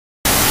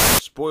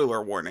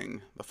Spoiler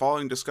warning. The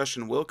following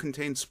discussion will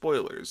contain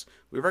spoilers.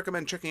 We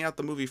recommend checking out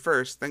the movie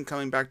first, then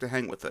coming back to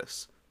hang with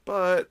us.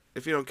 But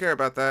if you don't care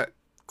about that,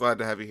 glad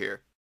to have you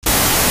here.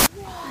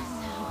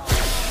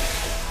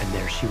 And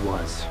there she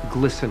was,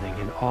 glistening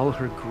in all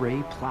her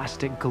gray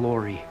plastic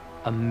glory.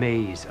 A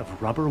maze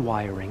of rubber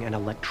wiring and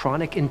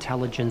electronic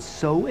intelligence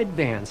so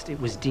advanced it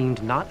was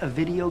deemed not a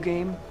video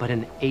game, but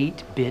an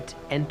 8-bit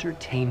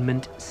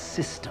entertainment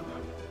system.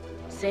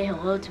 Say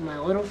hello to my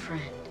little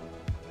friend.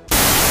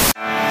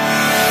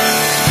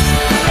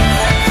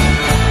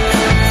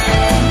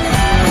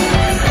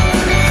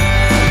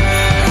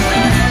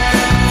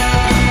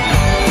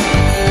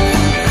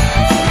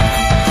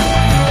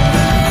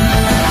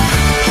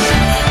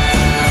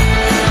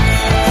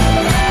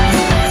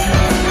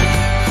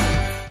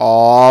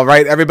 All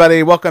right,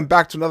 everybody, welcome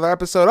back to another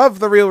episode of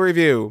The Real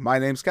Review. My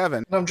name's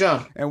Kevin. I'm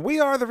John. And we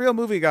are The Real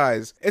Movie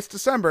Guys. It's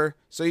December,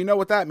 so you know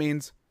what that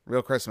means.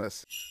 Real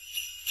Christmas.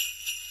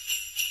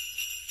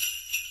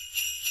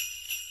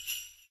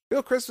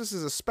 Real Christmas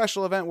is a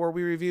special event where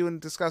we review and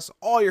discuss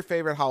all your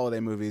favorite holiday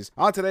movies.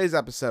 On today's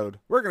episode,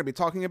 we're going to be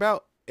talking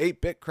about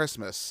 8-Bit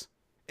Christmas.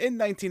 In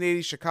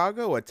 1980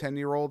 Chicago, a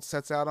 10-year-old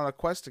sets out on a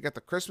quest to get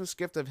the Christmas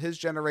gift of his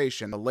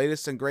generation, the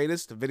latest and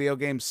greatest video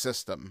game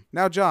system.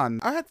 Now, John,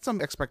 I had some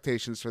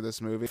expectations for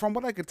this movie. From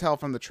what I could tell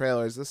from the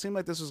trailers, it seemed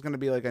like this was going to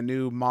be like a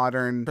new,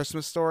 modern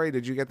Christmas story.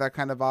 Did you get that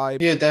kind of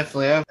vibe? Yeah,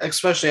 definitely.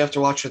 Especially after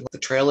watching the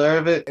trailer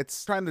of it.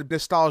 It's trying to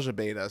nostalgia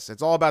bait us.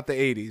 It's all about the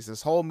 80s.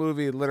 This whole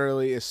movie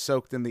literally is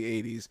soaked in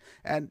the 80s.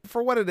 And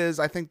for what it is,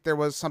 I think there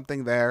was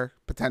something there,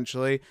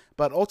 potentially.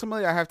 But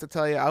ultimately, I have to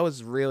tell you, I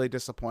was really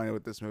disappointed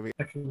with this movie.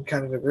 I can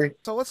kind of agree.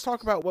 So let's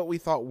talk about what we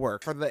thought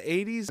worked. For the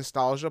 80s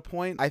nostalgia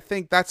point, I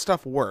think that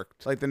stuff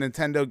worked. Like the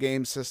Nintendo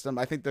game system,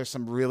 I think there's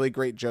some really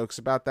great jokes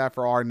about that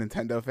for our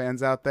Nintendo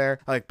fans out there.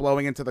 Like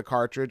blowing into the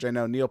cartridge. I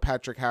know Neil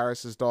Patrick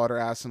Harris's daughter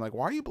asked him, like,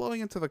 why are you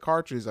blowing into the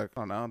cartridge? He's like,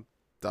 I don't know.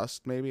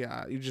 Dust maybe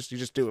you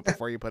just do it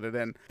before you put it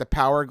in. The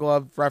Power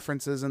Glove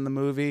references in the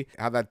movie,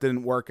 how that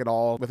didn't work at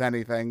all with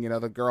anything. You know,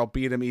 the girl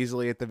beat him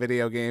easily at the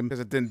video game because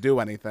it didn't do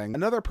anything.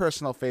 Another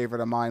personal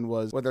favorite of mine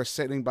was where they're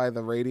sitting by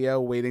the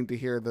radio waiting to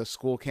hear the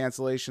school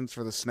cancellations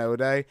for the snow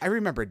day. I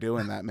remember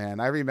doing that, man.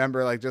 I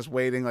remember like just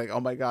waiting, like,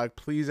 oh my god,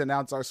 please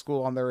announce our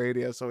school on the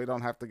radio so we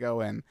don't have to go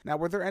in. Now,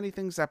 were there any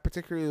things that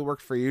particularly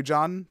worked for you,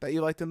 John, that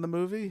you liked in the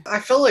movie? I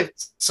felt like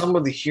some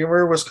of the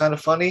humor was kind of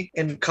funny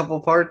in a couple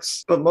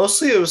parts, but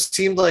mostly it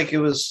seemed like it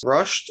was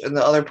rushed, and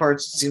the other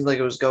parts seemed like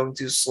it was going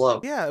too slow.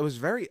 Yeah, it was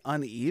very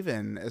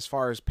uneven as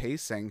far as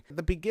pacing.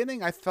 The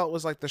beginning I felt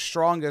was like the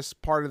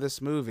strongest part of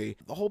this movie.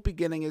 The whole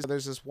beginning is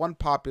there's this one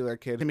popular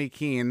kid, Timmy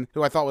Keene,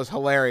 who I thought was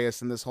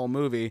hilarious in this whole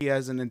movie. He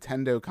has a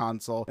Nintendo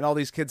console, and all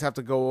these kids have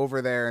to go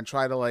over there and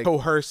try to like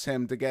coerce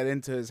him to get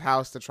into his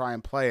house to try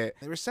and play it.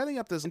 They were setting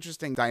up this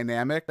interesting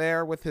dynamic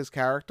there with his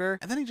character,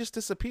 and then he just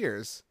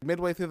disappears.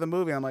 Midway through the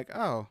movie, I'm like,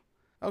 oh,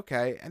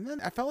 okay, and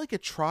then I felt like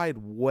it tried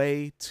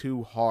way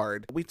too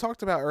hard. We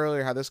talked about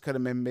earlier how this could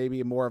have been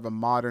maybe more of a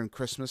modern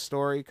Christmas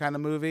story kind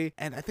of movie,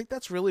 and I think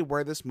that's really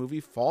where this movie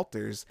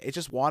falters. It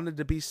just wanted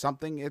to be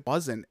something it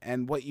wasn't,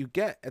 and what you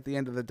get at the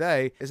end of the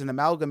day is an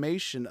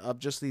amalgamation of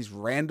just these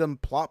random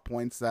plot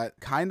points that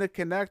kind of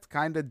connect,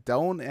 kind of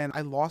don't, and I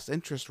lost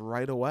interest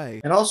right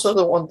away. And also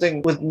the one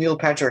thing with Neil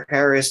Patrick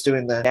Harris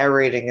doing the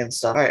narrating and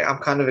stuff, all right, I'm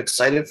kind of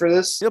excited for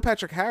this. Neil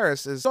Patrick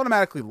Harris is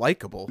automatically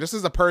likable, just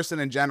as a person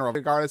in general,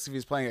 regardless if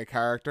he's playing a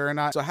character or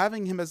not. So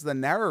having him as the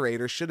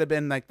narrator should have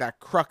been like that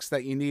crux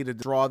that you need to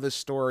draw this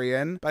story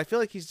in. But I feel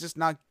like he's just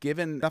not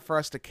given enough for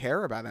us to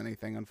care about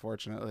anything,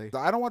 unfortunately. So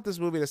I don't want this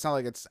movie to sound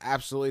like it's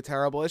absolutely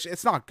terrible.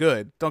 It's not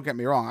good. Don't get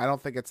me wrong. I don't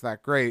think it's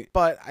that great.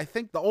 But I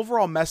think the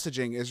overall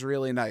messaging is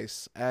really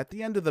nice. At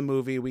the end of the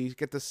movie, we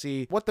get to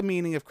see what the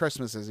meaning of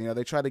Christmas is. You know,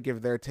 they try to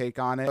give their take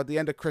on it. At the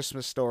end of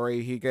Christmas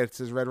Story, he gets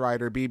his Red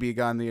Ryder BB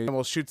gun. He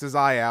almost shoots his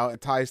eye out.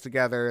 It ties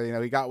together. You know,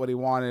 he got what he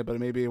wanted, but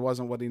maybe it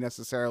wasn't what he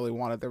necessarily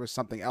wanted. There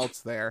was something else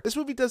there. This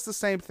movie does the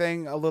same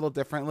thing a little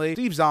differently.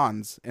 Steve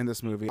Zahn's in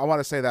this movie. I want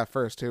to say that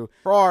first too.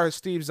 For our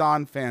Steve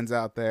Zahn fans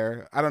out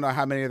there, I don't know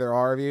how many there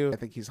are of you. I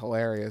think he's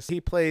hilarious.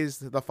 He plays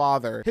the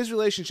father. His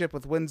relationship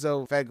with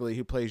Winslow Fegley,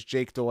 who plays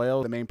Jake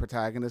Doyle, the main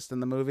protagonist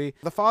in the movie.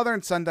 The father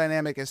and son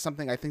dynamic is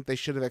something I think they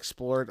should have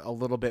explored a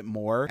little bit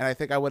more. And I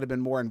think I would have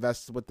been more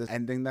invested with the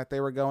ending that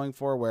they were going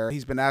for, where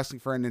he's been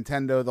asking for a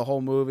Nintendo the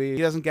whole movie.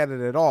 He doesn't get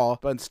it at all.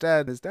 But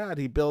instead, his dad,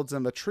 he builds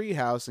him a tree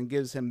house and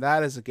gives him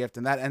that as a gift.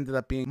 And that ended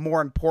up being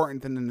more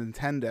important than the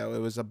Nintendo. It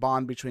was a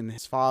bond between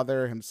his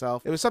father,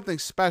 himself. It was something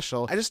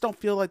special. I just don't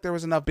feel like there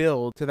was enough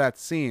build to that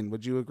scene.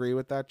 Would you agree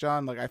with that,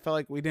 John? Like, I felt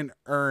like we didn't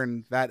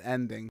earn that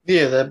ending.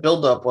 Yeah, that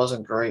build-up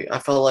wasn't great. I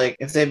felt like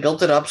if they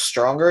built it up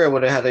stronger, it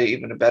would have had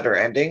even a better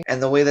ending.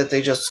 And the way that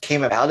they just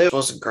came about it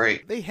wasn't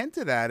great. They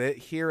hinted at it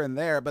here and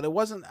there, but it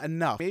wasn't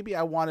enough. Maybe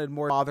I wanted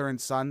more father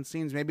and son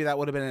scenes. Maybe that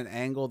would have been an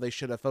angle they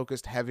should have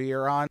focused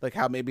heavier on. Like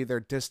how maybe they're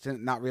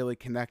distant, not really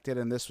connected,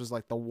 and this was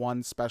like the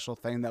one special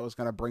thing that was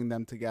going to bring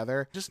them together.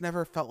 together. Just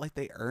never felt like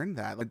they earned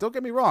that. Like, don't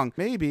get me wrong,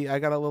 maybe I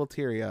got a little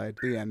teary-eyed at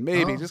the end,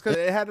 maybe, just because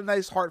it had a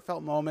nice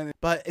heartfelt moment,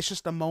 but it's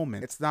just a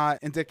moment. It's not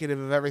indicative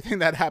of everything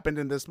that happened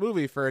in this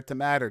movie for it to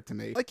matter to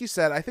me. Like you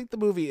said, I think the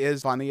movie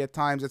is funny at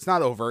times. It's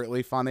not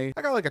overtly funny.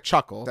 I got like a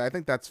chuckle. I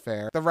think that's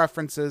fair. The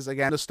references,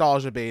 again,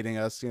 nostalgia baiting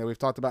us. You know, we've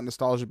talked about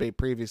nostalgia bait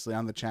previously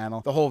on the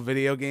channel. The whole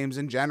video games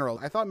in general.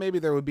 I thought maybe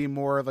there would be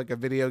more of like a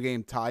video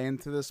game tie-in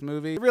to this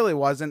movie. It really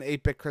wasn't.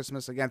 8-Bit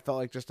Christmas, again, felt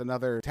like just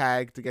another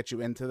tag to get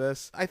you into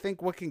this. I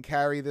think what can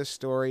carry this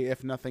story,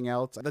 if nothing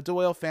else, the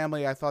Doyle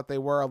family, I thought they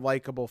were a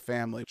likable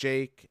family.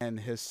 Jake and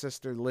his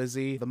sister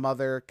Lizzie, the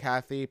mother,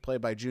 Kathy,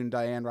 played by June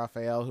Diane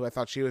Raphael, who I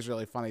thought she was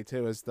really funny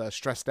too, as the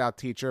stressed out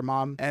teacher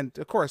mom. And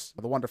of course,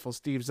 the wonderful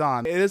Steve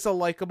Zahn. It is a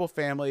likable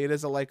family. It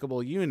is a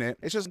likable unit.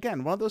 It's just,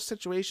 again, one of those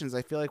situations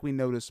I feel like we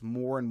notice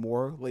more and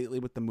more lately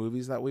with the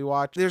movies that we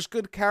watch. There's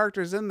good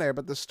characters in there,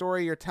 but the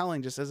story you're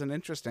telling just isn't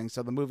interesting,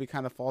 so the movie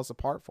kind of falls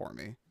apart for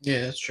me.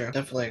 Yeah, that's true.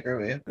 Definitely agree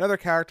with you. Another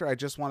character I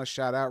just want to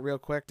shout out real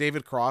quick.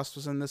 David Cross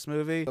was in this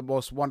movie, the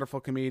most wonderful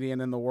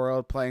comedian in the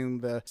world,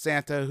 playing the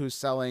Santa who's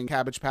selling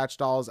Cabbage Patch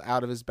dolls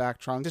out of his back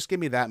trunk. Just give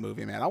me that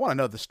movie, man. I want to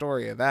know the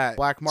story of that.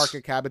 Black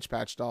market Cabbage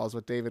Patch dolls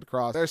with David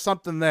Cross. There's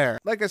something there.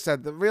 Like I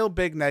said, the real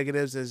big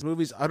negatives is the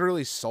movie's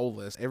utterly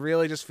soulless. It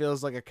really just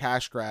feels like a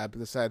cash grab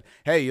that said,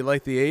 hey, you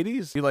like the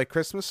 80s? You like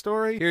Christmas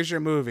Story? Here's your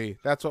movie.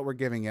 That's what we're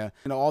giving you.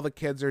 You know, all the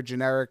kids are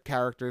generic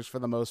characters for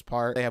the most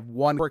part. They have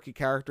one quirky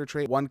character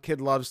trait. One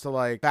kid loves to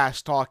like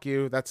fast talk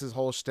you. That's his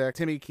whole shtick.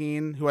 Timmy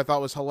Keene, who I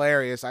thought was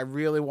hilarious. I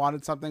really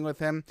wanted something with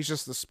him. He's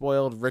just the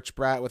spoiled rich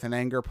brat with an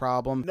anger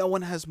problem. No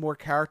one has more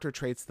character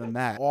traits than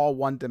that. All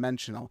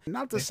one-dimensional.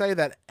 Not to say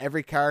that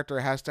every character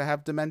has to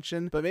have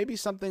dimension, but maybe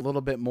something a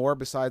little bit more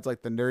besides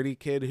like the nerdy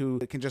kid who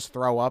can just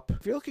throw up.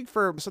 If you're looking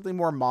for something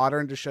more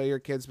modern to show your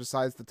kids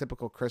besides the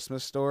typical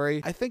Christmas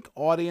Story, I think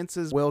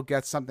audiences will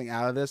get something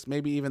out of this.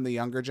 Maybe even the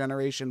younger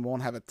generation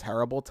won't have a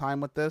terrible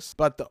time with this,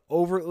 but the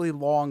overtly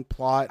long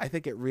plot, I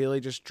think it really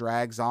just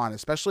drags on,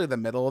 especially the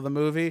middle of the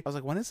movie. I was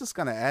like, when is this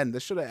going to end?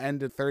 This should have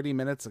ended 30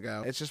 minutes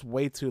ago. It's just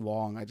way too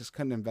long. I just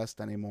couldn't invest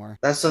anymore.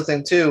 That's the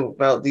thing too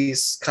about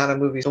these kind of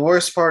movies. The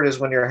worst part is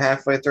when you're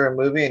halfway through a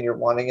movie and you're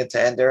wanting it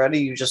to end already,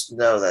 you just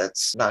know that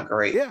it's not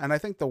great. Yeah, and I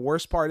think the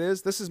worst part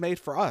is this is made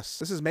for us.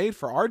 This is made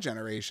for our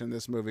generation,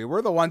 this movie.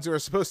 We're the ones who are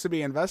supposed to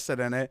be invested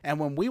in it, and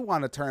when we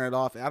want to turn it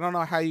off, I don't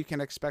know how you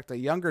can expect a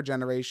younger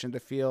generation to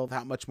feel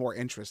that much more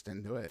interest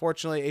into it.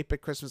 Fortunately,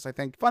 8-Bit Christmas, I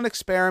think, fun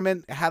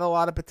experiment. It had a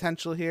lot of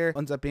potential here.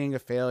 Ends up being a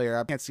failure.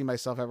 I can't see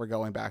myself ever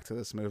going back to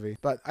this movie.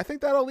 But I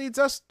think that all leads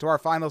us to our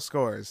final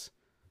scores.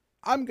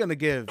 I'm going to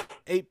give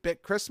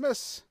 8-Bit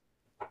Christmas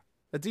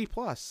a D+.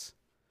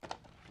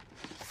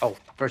 Oh,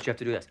 first you have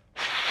to do this.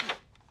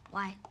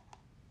 Why?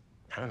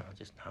 I don't know,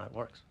 just how it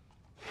works.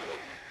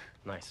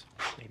 Nice.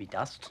 Maybe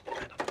dust? I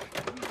don't know.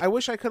 I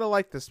wish I could have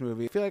liked this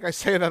movie. I feel like I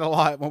say that a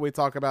lot when we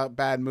talk about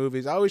bad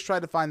movies. I always try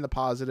to find the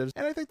positives,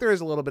 and I think there is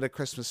a little bit of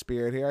Christmas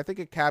spirit here. I think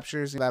it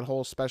captures that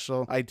whole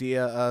special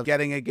idea of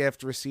getting a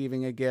gift,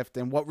 receiving a gift,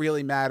 and what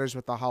really matters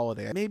with the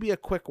holiday. Maybe a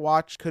quick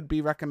watch could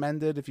be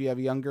recommended if you have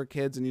younger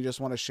kids and you just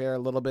want to share a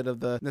little bit of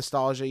the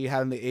nostalgia you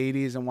had in the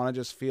 80s and want to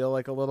just feel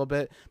like a little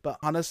bit. But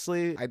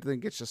honestly, I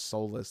think it's just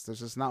soulless.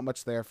 There's just not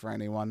much there for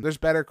anyone. There's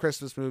better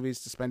Christmas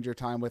movies to spend your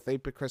time with.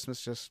 8-Bit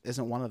Christmas just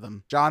isn't one of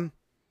them. John,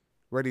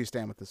 where do you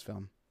stand with this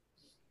film?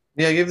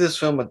 Yeah, give this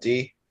film a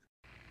D.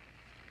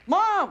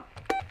 Mom!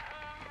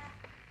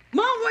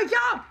 Mom, wake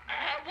up!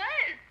 What?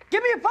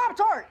 Give me a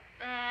Pop-Tart!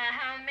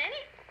 How many?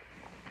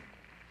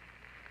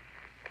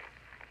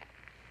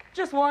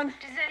 Just one. Does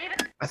that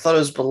even... I thought it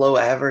was below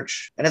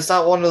average. And it's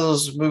not one of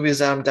those movies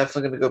that I'm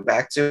definitely going to go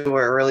back to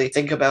where I really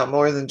think about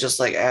more than just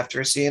like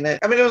after seeing it.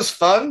 I mean, it was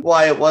fun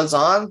while it was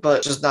on,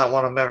 but just not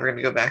one I'm ever going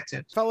to go back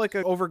to. Felt like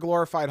an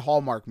overglorified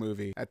Hallmark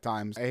movie at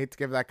times. I hate to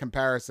give that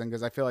comparison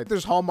because I feel like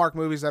there's Hallmark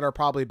movies that are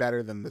probably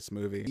better than this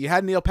movie. You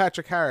had Neil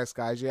Patrick Harris,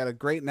 guys. You had a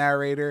great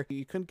narrator.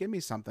 You couldn't give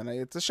me something.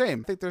 It's a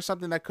shame. I think there's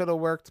something that could have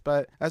worked,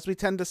 but as we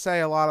tend to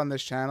say a lot on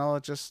this channel,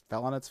 it just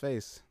fell on its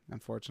face,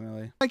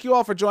 unfortunately. Thank you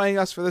all for joining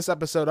us for this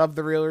episode of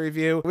The Real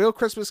Review. Real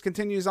Christmas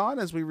continues on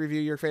as we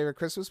review your favorite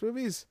Christmas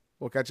movies.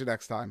 We'll catch you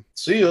next time.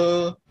 See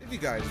ya! If you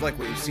guys like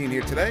what you've seen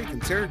here today,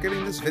 consider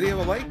giving this video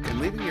a like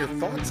and leaving your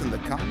thoughts in the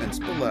comments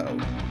below.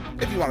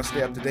 If you want to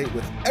stay up to date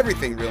with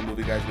everything Real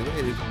Movie Guys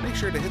related, make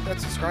sure to hit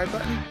that subscribe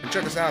button and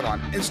check us out on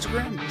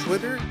Instagram,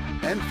 Twitter,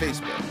 and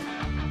Facebook.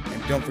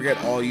 And don't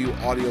forget, all you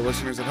audio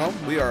listeners at home,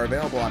 we are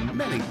available on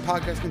many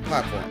podcasting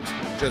platforms.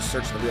 Just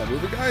search The Real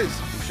Movie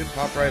Guys, you should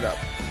pop right up.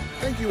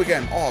 Thank you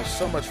again all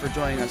so much for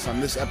joining us on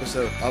this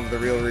episode of The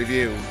Real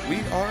Review. We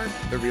are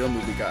The Real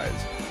Movie Guys.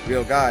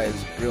 Real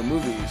guys, real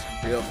movies,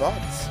 real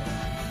thoughts.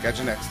 Catch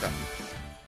you next time.